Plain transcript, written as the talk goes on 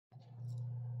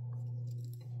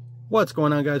What's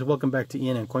going on, guys? Welcome back to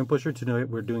Ian and Coin Pusher. Today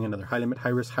we're doing another high limit, high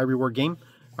risk, high reward game.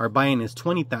 Our buy-in is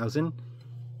 20,000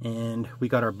 and we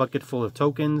got our bucket full of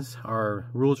tokens. Our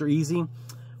rules are easy.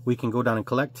 We can go down and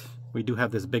collect. We do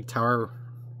have this big tower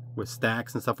with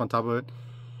stacks and stuff on top of it.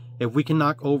 If we can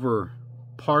knock over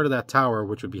part of that tower,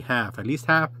 which would be half, at least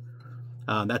half,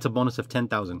 that's a bonus of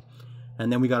 10,000.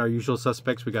 And then we got our usual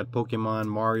suspects. We got Pokemon,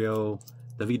 Mario,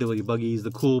 the VW buggies,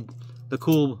 the cool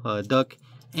duck,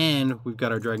 and we've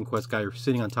got our Dragon Quest guy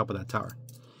sitting on top of that tower.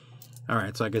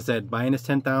 Alright, so like I said, buy-in is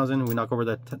 10,000. We knock over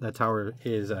that tower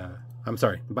is, I'm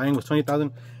sorry, buy-in was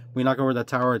 20,000. We knock over that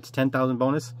tower, it's 10,000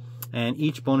 bonus. And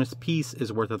each bonus piece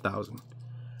is worth 1,000.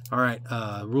 Alright,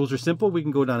 rules are simple. We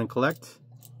can go down and collect.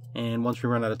 And once we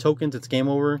run out of tokens, it's game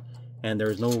over. And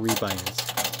there's no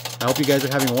rebuy-ins. I hope you guys are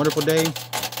having a wonderful day.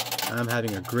 I'm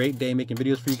having a great day making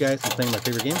videos for you guys and playing my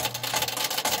favorite game.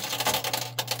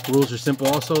 Rules are simple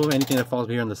also. Anything that falls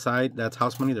here on the side, that's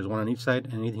house money. There's one on each side.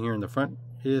 And anything here in the front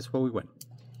is what we win.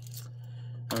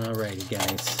 Alrighty,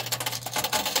 guys.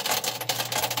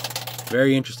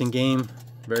 Very interesting game.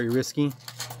 Very risky.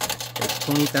 It's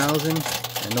 20,000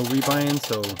 and no rebuy-in,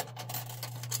 so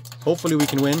hopefully we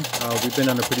can win. We've been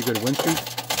on a pretty good win streak.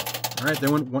 Alright,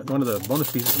 then one of the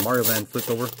bonus pieces of Mario Van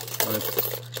flipped over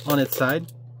on its side.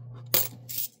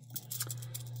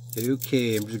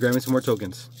 Okay, I'm just grabbing some more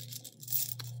tokens.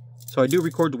 So I do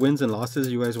record the wins and losses.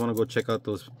 You guys want to go check out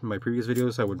my previous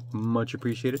videos, I would much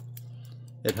appreciate it.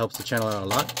 It helps the channel out a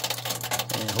lot.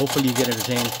 And hopefully you get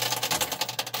entertained.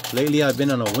 Lately I've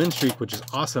been on a win streak, which is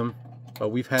awesome. But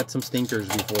we've had some stinkers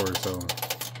before, so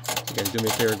you guys do me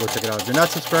a favor, go check it out. If you're not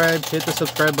subscribed, hit the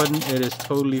subscribe button. It is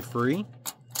totally free.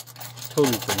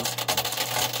 Totally free.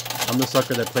 I'm the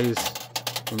sucker that plays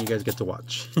and you guys get to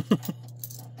watch.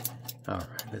 Alright,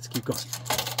 let's keep going.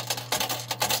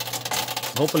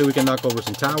 Hopefully we can knock over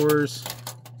some towers,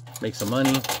 make some money,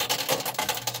 and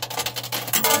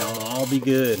it'll all be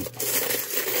good.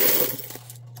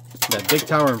 That big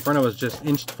tower in front of us just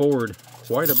inched forward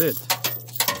quite a bit.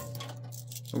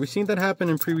 And we've seen that happen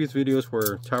in previous videos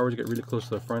where towers get really close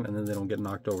to the front and then they don't get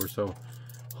knocked over. So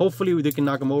hopefully we can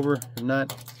knock them over. If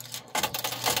not,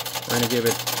 we're gonna give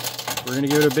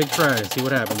it a big try and see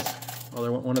what happens. Oh,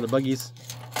 there went one of the buggies.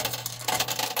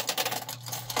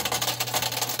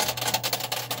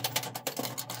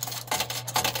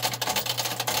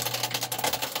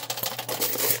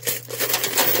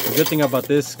 The good thing about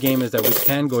this game is that we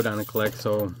can go down and collect,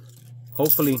 so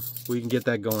hopefully we can get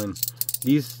that going.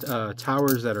 These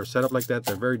towers that are set up like that,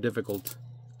 they're very difficult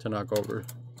to knock over.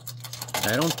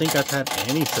 I don't think I've had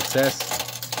any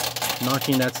success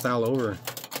knocking that style over,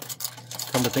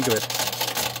 come to think of it.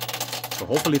 So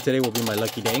hopefully today will be my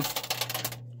lucky day.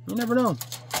 You never know.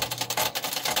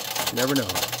 You never know.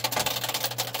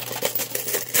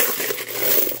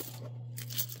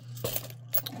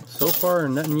 So far,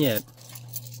 nothing yet.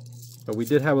 But we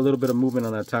did have a little bit of movement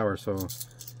on that tower, so it's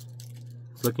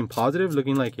looking positive,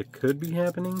 looking like it could be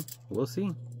happening. We'll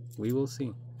see. We will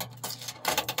see.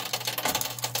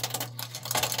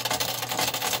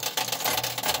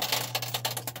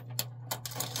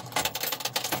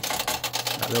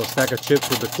 That little stack of chips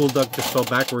with the cool duck just fell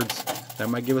backwards. That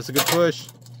might give us a good push.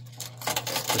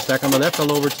 The stack on the left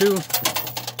fell over too.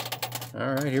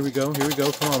 Alright, here we go. Here we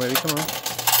go. Come on, baby. Come on.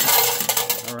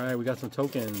 Alright, we got some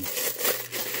tokens.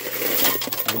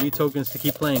 We need tokens to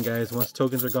keep playing, guys. Once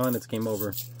tokens are gone, it's game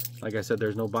over. Like I said,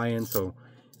 there's no buy-in, so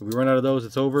if we run out of those,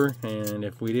 it's over. And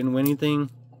if we didn't win anything,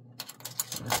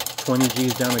 20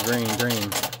 G's down the drain.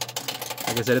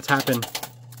 Like I said, it's happened.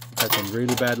 We've had some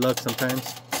really bad luck sometimes,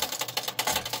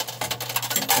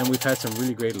 and we've had some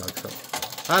really great luck. So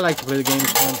I like to play the game.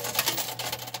 It's fun.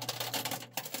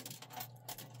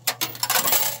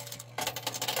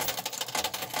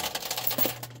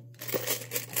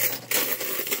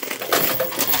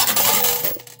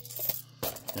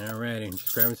 Alrighty,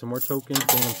 just grabbing some more tokens,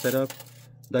 getting them set up.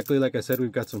 Luckily, like I said,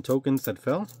 we've got some tokens that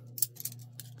fell,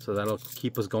 so that'll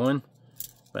keep us going.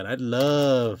 But I'd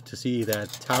love to see that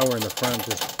tower in the front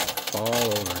just fall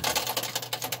over.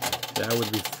 That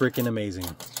would be freaking amazing.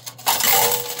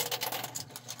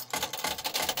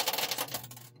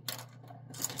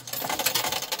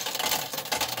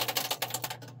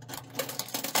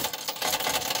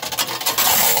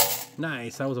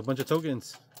 Nice, that was a bunch of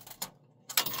tokens.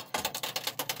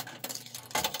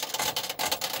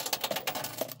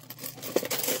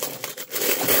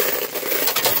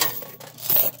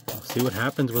 See what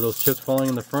happens with those chips falling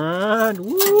in the front.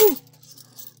 Woo!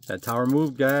 That tower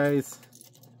moved, guys.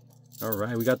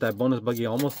 Alright, we got that bonus buggy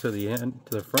almost to the end,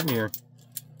 to the front here.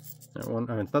 That one,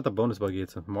 I mean, it's not the bonus buggy,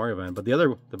 it's a Mario Van. But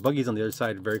the buggy's on the other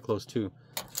side, very close too.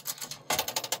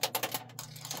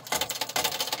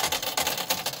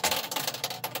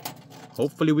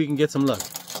 Hopefully we can get some luck.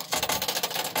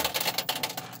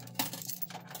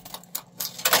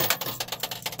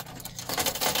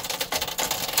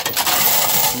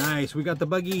 Nice, we got the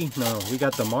buggy. No, we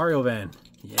got the Mario van.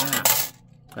 Yeah,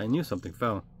 I knew something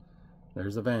fell.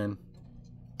 There's a van.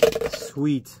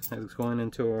 Sweet. That's going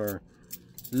into our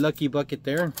lucky bucket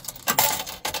there.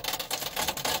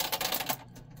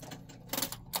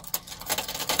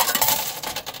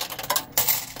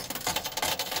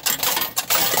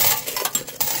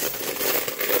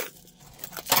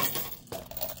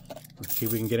 Let's see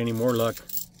if we can get any more luck.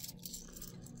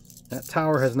 That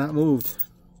tower has not moved.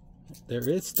 There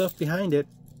is stuff behind it,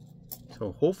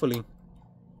 so hopefully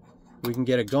we can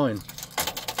get it going.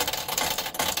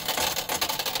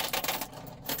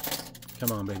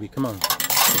 Come on, baby, come on.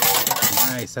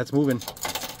 Nice, that's moving.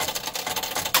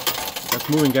 That's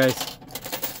moving, guys.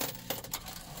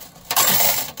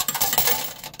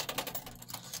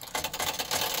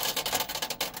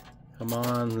 Come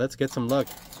on, let's get some luck.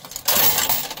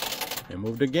 It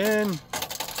moved again.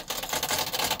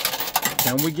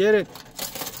 Can we get it?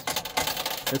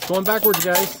 It's going backwards,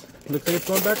 guys. Looks like it's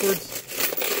going backwards.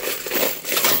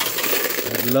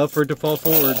 I'd love for it to fall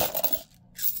forward.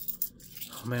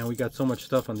 Oh man, we got so much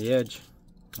stuff on the edge.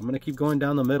 I'm gonna keep going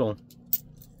down the middle.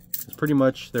 It's pretty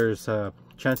much, there's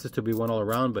chances to be one all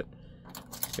around, but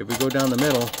if we go down the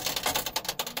middle,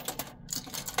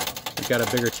 we got a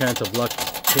bigger chance of luck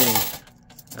hitting.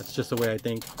 That's just the way I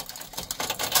think.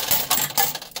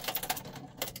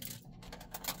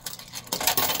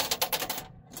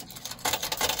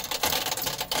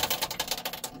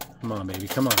 Come on, baby,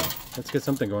 come on. Let's get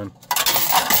something going.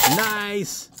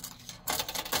 Nice!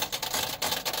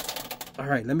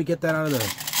 Alright, let me get that out of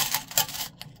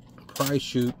the prize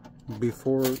chute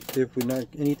before, if we knock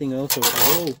anything else over.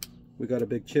 Oh, we got a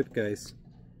big chip, guys.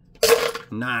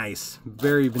 Nice.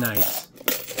 Very nice.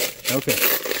 Okay.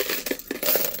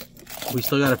 We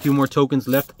still got a few more tokens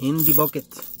left in the bucket.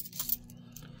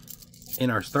 In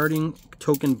our starting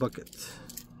token bucket.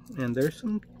 And there's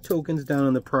some tokens down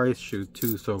in the prize chute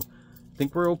too, so I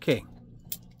think we're okay.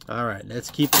 Alright, let's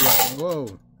keep it up.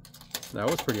 Whoa. That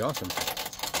was pretty awesome.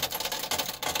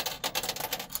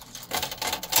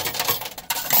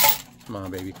 Come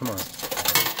on, baby, come on.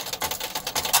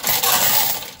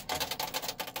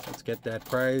 Let's get that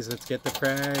prize. Let's get the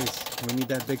prize. We need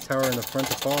that big tower in the front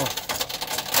to fall.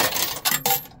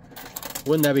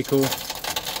 Wouldn't that be cool?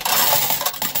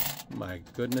 My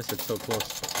goodness, it's so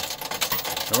close.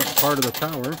 North part of the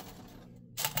tower.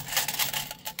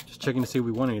 Just checking to see if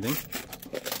we won anything.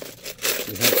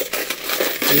 We have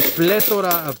a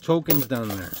plethora of tokens down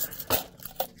there.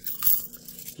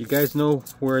 You guys know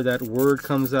where that word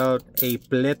comes out, a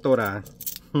plethora.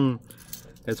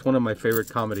 It's one of my favorite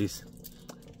comedies.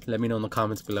 Let me know in the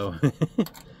comments below.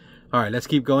 Alright, let's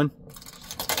keep going.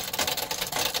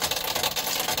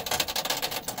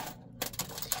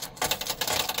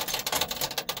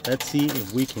 Let's see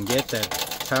if we can get that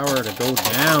tower to go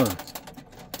down.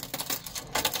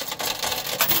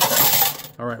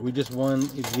 Alright, we just won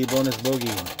the bonus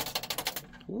bogey.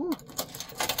 Woo.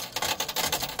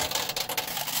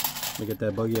 Let me get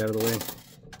that buggy out of the way.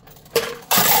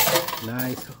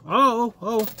 Nice.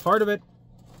 Oh, part of it.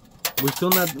 We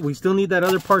still need that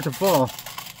other part to fall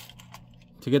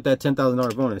to get that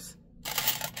 $10,000 bonus.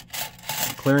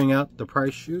 Clearing out the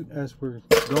prize chute as we're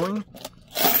going.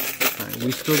 Alright,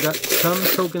 we still got some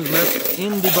tokens left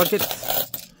in the bucket.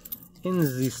 In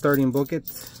the starting bucket.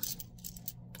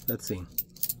 Let's see.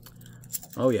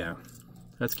 Oh yeah.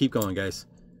 Let's keep going, guys.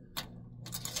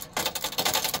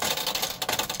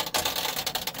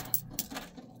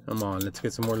 Come on, let's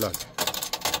get some more luck.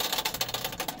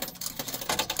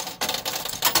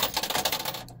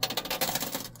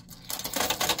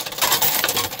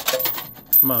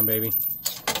 Come on, baby.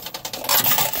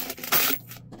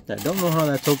 I don't know how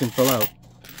that token fell out.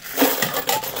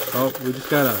 Oh, we just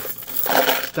got a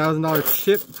 $1,000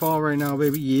 chip fall right now,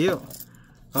 baby. Yeah.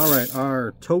 Alright,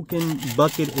 our token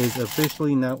bucket is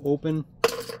officially now open.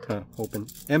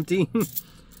 Empty.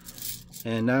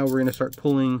 And now we're going to start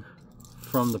pulling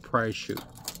from the prize chute.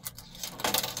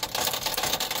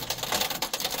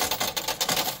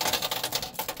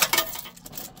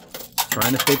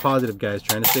 Trying to stay positive, guys.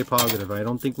 Trying to stay positive. I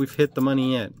don't think we've hit the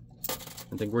money yet.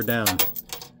 I think we're down.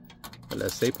 But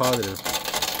let's stay positive.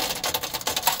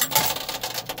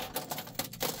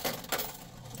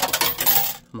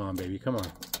 Come on, baby. Come on.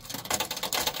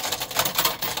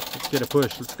 Let's get a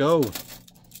push. Let's go.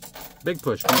 Big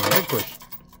push. Come on. Big push.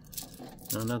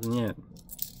 No, nothing yet.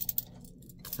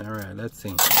 Alright, let's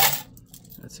see.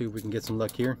 Let's see if we can get some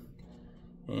luck here.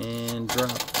 And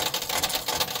drop.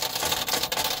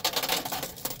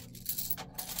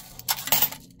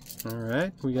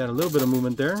 Alright, we got a little bit of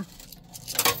movement there.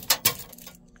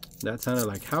 That sounded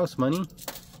like house money.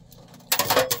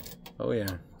 Oh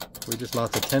yeah, we just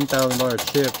lost a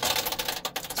 $10,000 chip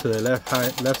to the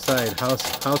left side.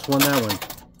 House won that one.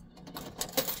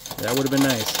 That would have been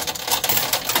nice.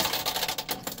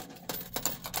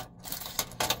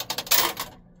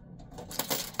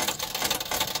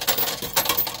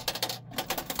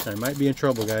 I might be in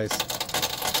trouble, guys.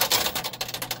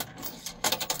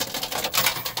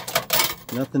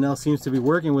 Nothing else seems to be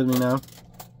working with me now.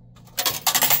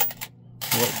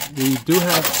 Well, we do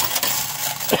have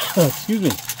excuse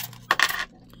me.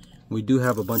 We do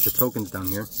have a bunch of tokens down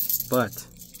here, but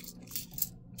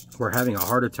we're having a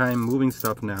harder time moving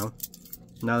stuff now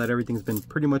that everything's been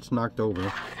pretty much knocked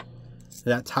over.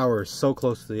 That tower is so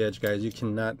close to the edge, guys. You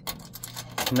cannot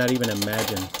even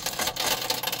imagine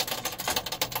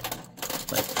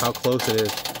like how close it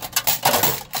is.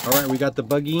 All right, we got the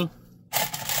buggy.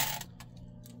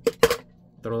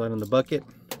 Throw that in the bucket.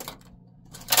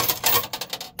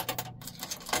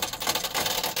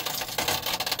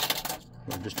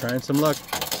 We're just trying some luck.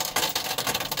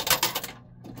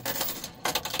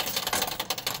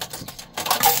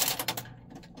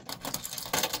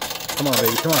 Come on,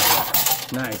 baby, come on.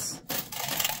 Nice.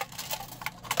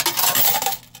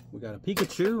 We got a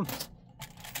Pikachu.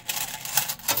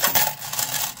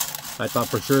 I thought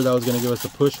for sure that was going to give us the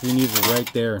push we needed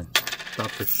right there.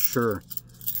 Thought for sure.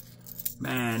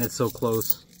 Man, it's so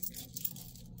close.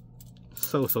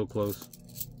 So close.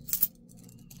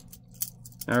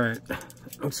 Alright.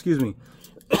 Excuse me.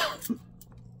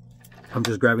 I'm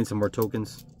just grabbing some more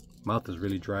tokens. Mouth is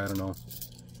really dry. I don't know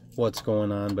what's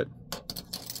going on, but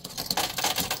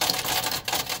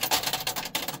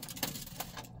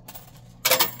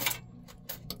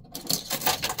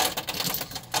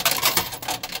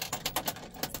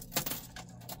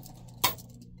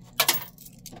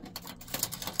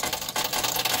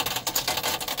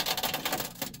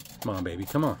come on, baby,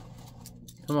 come on.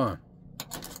 Come on.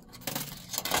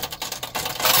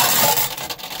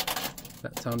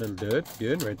 That sounded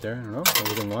good right there. I don't know, I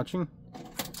wasn't watching.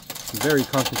 Very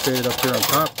concentrated up here on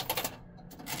top.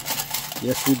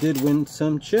 Yes, we did win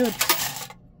some chips.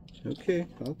 Okay,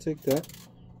 I'll take that.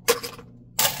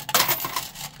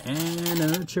 And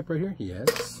another chip right here.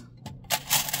 Yes.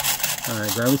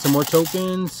 Alright, grabbing some more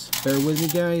tokens. Bear with me,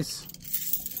 guys.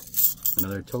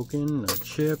 Another token, another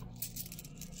chip.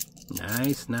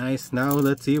 Nice, nice. Now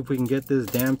let's see if we can get this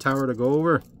damn tower to go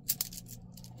over.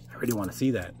 I really want to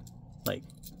see that. Like,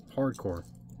 hardcore.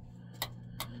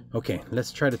 Okay,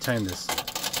 let's try to time this.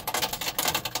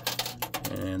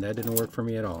 And that didn't work for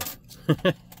me at all.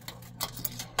 Okay,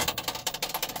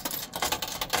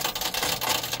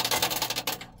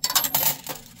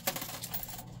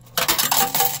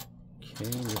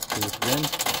 let's do this again.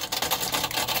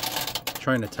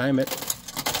 Trying to time it.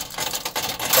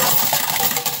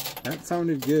 That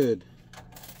sounded good.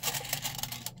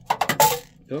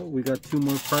 Oh, we got 2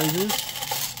 more prizes.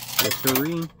 Yes,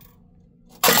 sirree.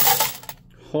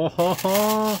 Ho ho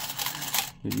ho!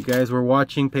 If you guys were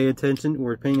watching, paying attention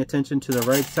to the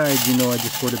right side, you know I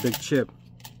just scored a big chip.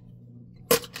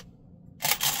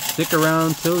 Stick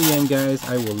around till the end, guys.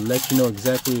 I will let you know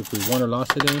exactly if we won or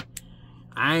lost today.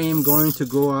 I am going to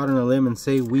go out on a limb and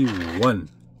say we won.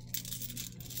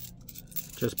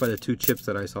 Just by the 2 chips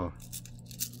that I saw.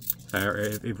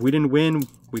 If we didn't win,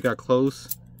 we got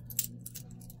close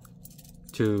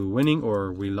to winning,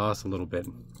 or we lost a little bit.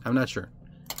 I'm not sure.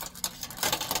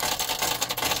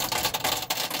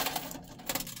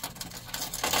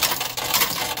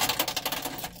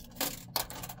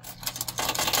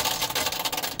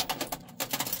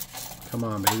 Come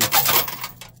on, baby.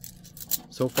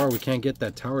 So far, we can't get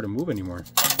that tower to move anymore.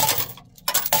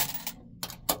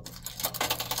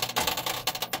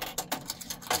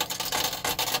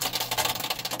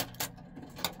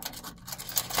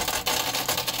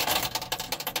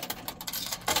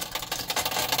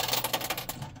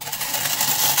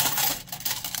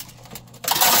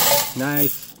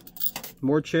 Nice.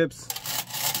 More chips.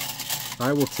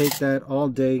 I will take that all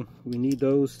day. We need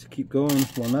those to keep going.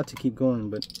 Well, not to keep going,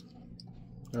 but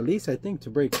at least I think to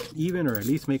break even, or at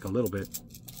least make a little bit.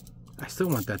 I still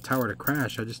want that tower to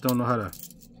crash. I just don't know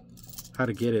how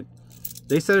to get it.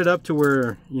 They set it up to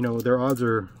where, you know, their odds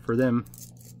are for them,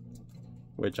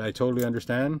 which I totally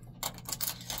understand.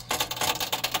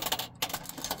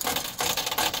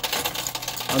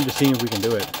 I'm just seeing if we can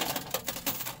do it.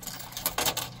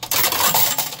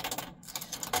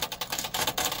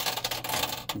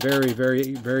 Very,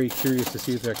 very, very curious to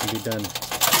see if that can be done.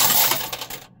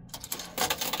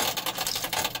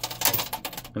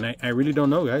 And I really don't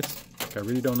know, guys. I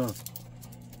really don't know.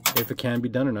 if it can be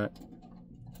done or not.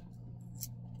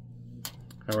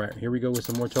 All right, here we go with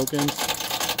some more tokens.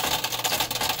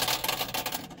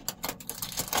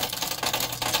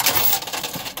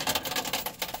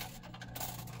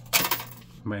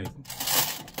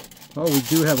 Oh, we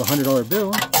do have a $100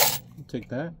 bill. I'll take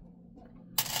that.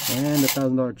 And a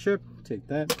 $1,000 chip. Take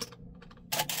that.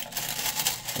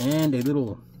 And a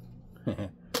little,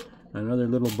 another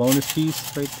little bonus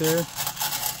piece right there.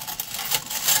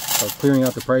 I was clearing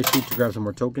out the price sheet to grab some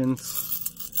more tokens.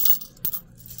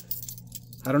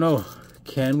 I don't know.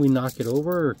 Can we knock it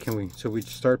over, or can we? So we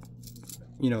start,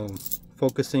 you know,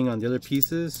 focusing on the other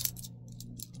pieces.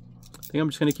 I think I'm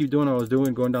just gonna keep doing what I was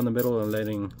doing, going down the middle and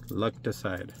letting luck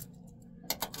decide.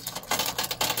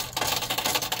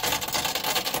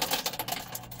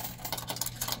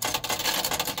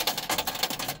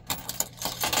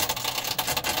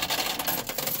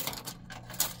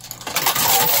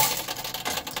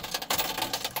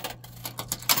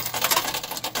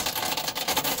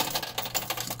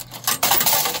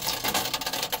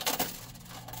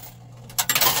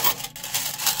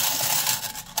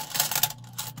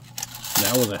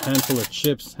 That was a handful of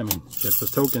chips, chips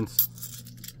of tokens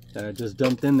that I just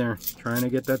dumped in there, trying to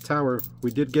get that tower.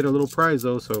 We did get a little prize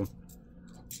though, so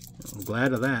I'm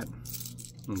glad of that.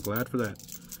 I'm glad for that.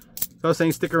 So I was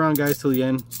saying, stick around guys till the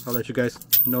end. I'll let you guys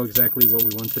know exactly what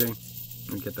we won today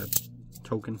and get that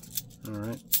token. All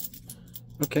right.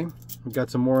 Okay, we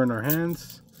got some more in our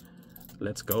hands.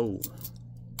 Let's go.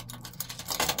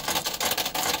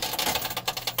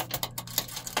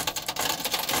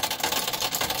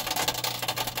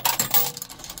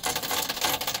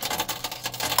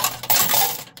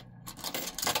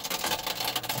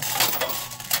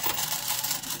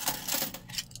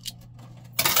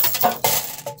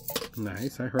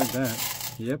 Nice, I heard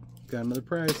that. Yep, got another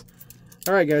prize.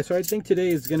 Alright guys, so I think today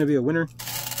is going to be a winner.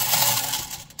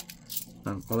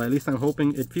 Well, at least I'm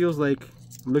hoping. It feels like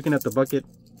I'm looking at the bucket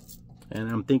and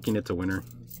I'm thinking it's a winner.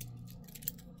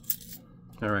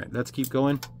 Alright, let's keep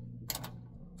going.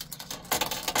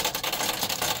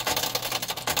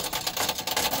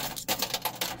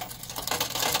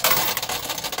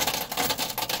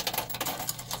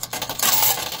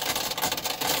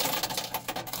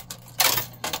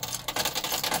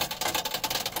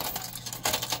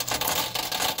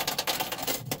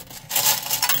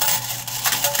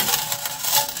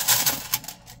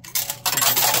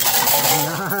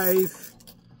 Nice.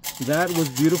 That was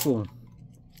beautiful.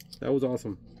 That was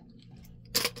awesome.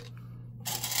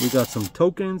 We got some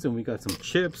tokens and we got some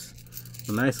chips.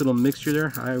 A nice little mixture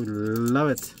there. I love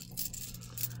it.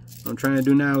 What I'm trying to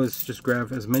do now is just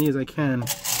grab as many as I can.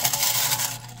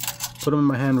 Put them in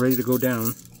my hand, ready to go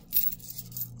down.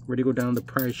 Ready to go down the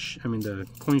price, the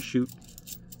coin chute.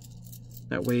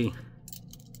 That way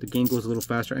the game goes a little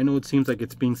faster. I know it seems like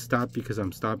it's being stopped because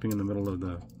I'm stopping in the middle of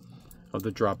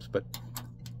the drops, but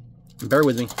bear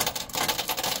with me.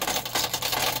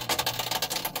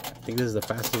 I think this is the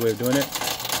fastest way of doing it.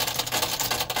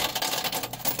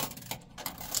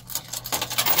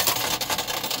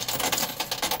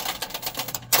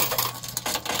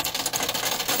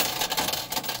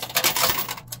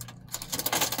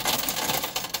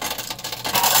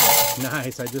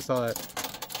 Nice, I just saw that.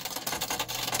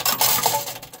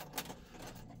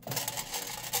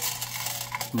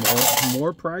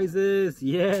 More prizes,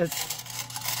 yes.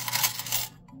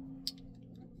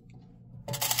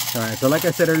 Alright, so like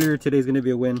I said earlier, today's gonna be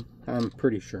a win. I'm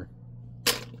pretty sure.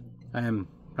 I'm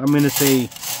gonna say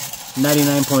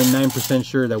 99.9%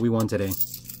 sure that we won today.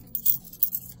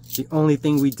 The only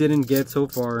thing we didn't get so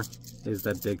far is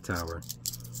that big tower.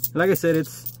 Like I said,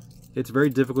 it's very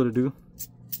difficult to do.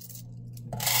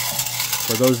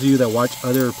 For those of you that watch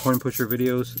other coin pusher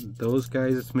videos, those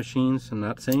guys' machines, I'm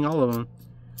not saying all of them,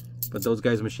 but those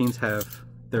guys' machines have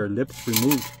their lips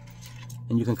removed.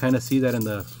 And you can kind of see that in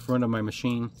the front of my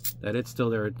machine, that it's still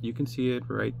there. You can see it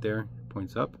right there, it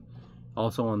points up.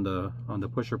 Also on the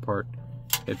pusher part,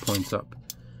 it points up.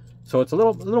 So it's a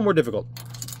little more difficult.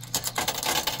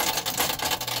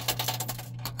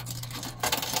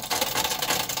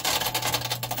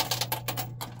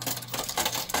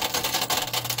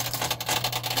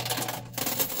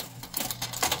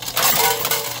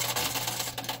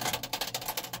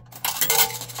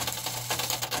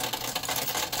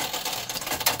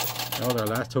 Oh, our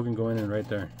last token going in right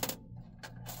there.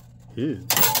 Ew.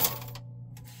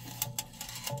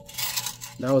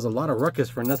 That was a lot of ruckus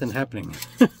for nothing happening.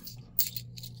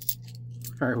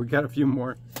 Alright, we got a few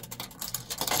more.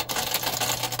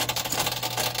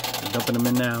 I'm dumping them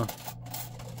in now.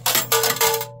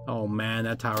 Oh man,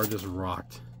 that tower just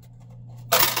rocked.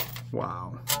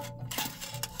 Wow.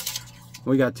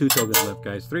 We got 2 tokens left,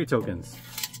 guys. 3 tokens.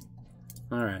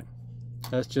 All right.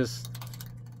 Let's just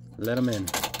let them in.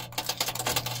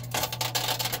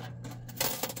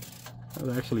 That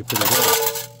was actually pretty good.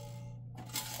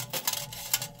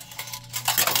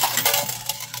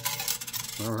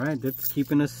 All right, that's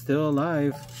keeping us still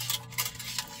alive.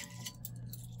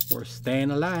 We're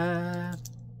staying alive.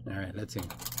 All right, let's see.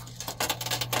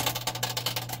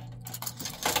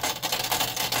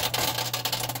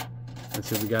 Let's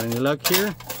see if we got any luck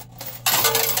here.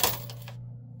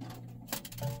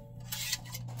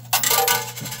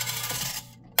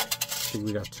 I think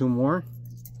we got 2 more.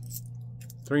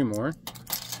 3 more.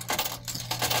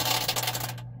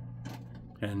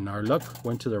 And our luck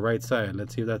went to the right side.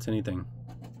 Let's see if that's anything.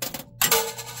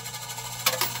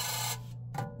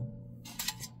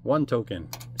 1 token.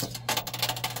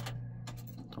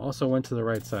 Also went to the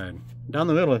right side. Down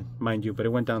the middle, mind you, but it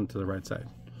went down to the right side.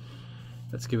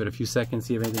 Let's give it a few seconds,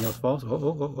 see if anything else falls.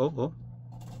 Oh.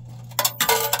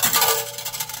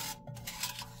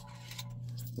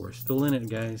 We're still in it,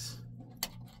 guys.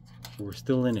 We're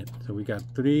still in it. So we got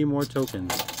 3 more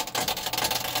tokens.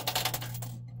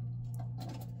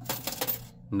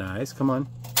 Nice, come on.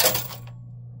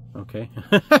 Okay.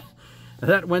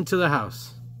 That went to the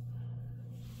house.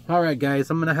 Alright guys,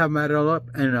 I'm gonna have them add it all up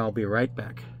and I'll be right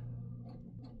back.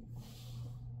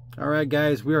 Alright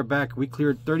guys, we are back. We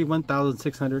cleared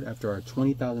 $31,600 after our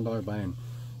 $20,000 buy-in.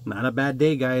 Not a bad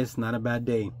day, guys. Not a bad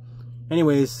day.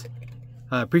 Anyways,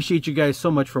 I appreciate you guys so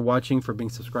much for watching, for being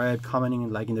subscribed, commenting,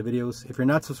 and liking the videos. If you're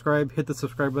not subscribed, hit the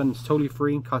subscribe button. It's totally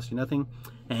free, costs you nothing,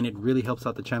 and it really helps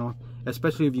out the channel,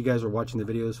 especially if you guys are watching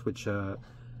the videos, which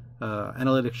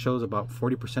analytics shows about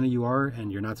 40% of you are,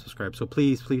 and you're not subscribed. So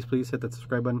please hit that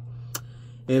subscribe button.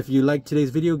 If you liked today's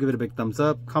video, give it a big thumbs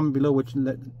up. Comment below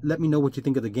let me know what you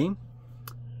think of the game.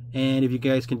 And if you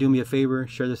guys can do me a favor,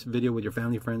 share this video with your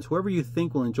family, friends, whoever you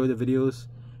think will enjoy the videos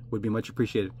would be much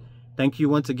appreciated. Thank you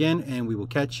once again, and we will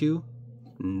catch you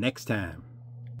next time.